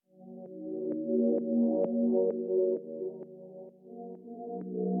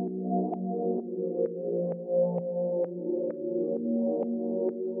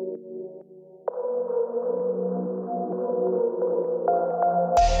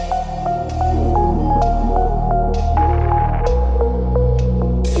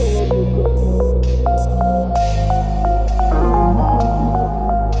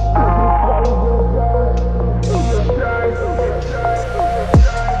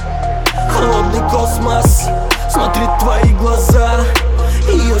космос смотрит твои глаза.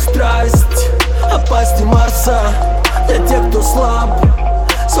 Ее страсть опаснее Марса. Для тех, кто слаб,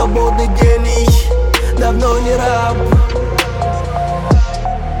 свободный гений, давно не раб.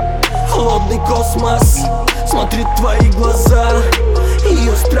 Холодный космос смотрит твои глаза.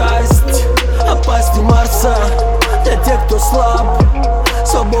 Ее страсть опаснее Марса. Для тех, кто слаб,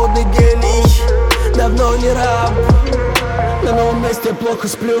 свободный гений, давно не раб. На новом месте я плохо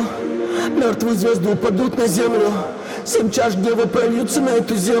сплю. Мертвые звезды упадут на землю. 7 чаш гнева прольются на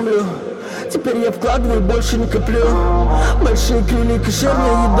эту землю. Теперь я вкладываю, больше не коплю. Большие крылья,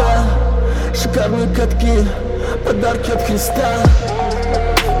 кошерная еда, шикарные катки, подарки от Христа.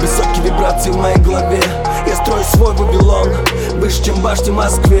 Высокие вибрации в моей голове. Я строю свой Вавилон, выше, чем башни в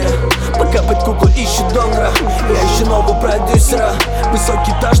Москве. Пока под куклу ищет донора, я ищу нового продюсера.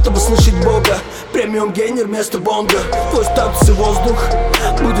 Высокий этаж, чтобы слышать Бога. Премиум гейнер вместо бонга. Твой статус и воздух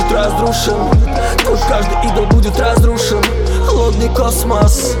будет разрушен. Твой каждый идол будет разрушен. Холодный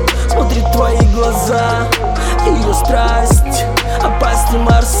космос смотрит твои глаза. Ее страсть опаснее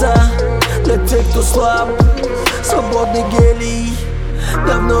Марса. Для тех, кто слаб, свободный гелий,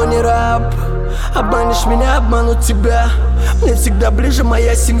 давно не раб. Обманешь меня, обманут тебя. Мне всегда ближе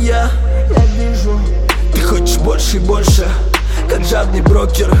моя семья. Я вижу, ты хочешь больше и больше, как жадный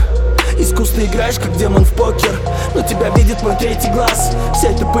брокер. Искусно играешь, как демон в покер. Но тебя видит мой третий глаз. Вся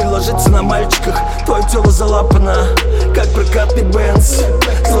эта пыль ложится на мальчиках. Твое тело залапано, как прокатный Бенц.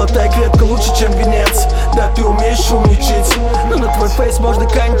 Золотая клетка лучше, чем венец. Да, ты умеешь умничать, но на твой фейс можно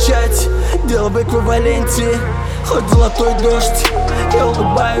кончать. Дело в эквиваленте. Хоть золотой дождь, я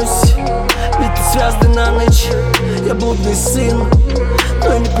улыбаюсь, ведь ты связанный на ночь. Я блудный сын,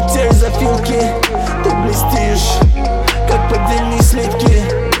 но я не потеряю запилки. Ты блестишь, как поддельные сливки.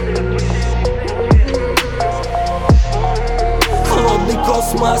 Холодный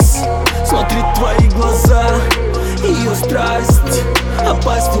космос смотрит твои глаза. Ее страсть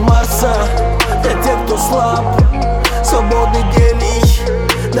опаснее Марса. Для тех, кто слаб, свободный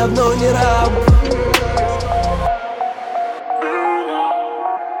гений, давно не раб.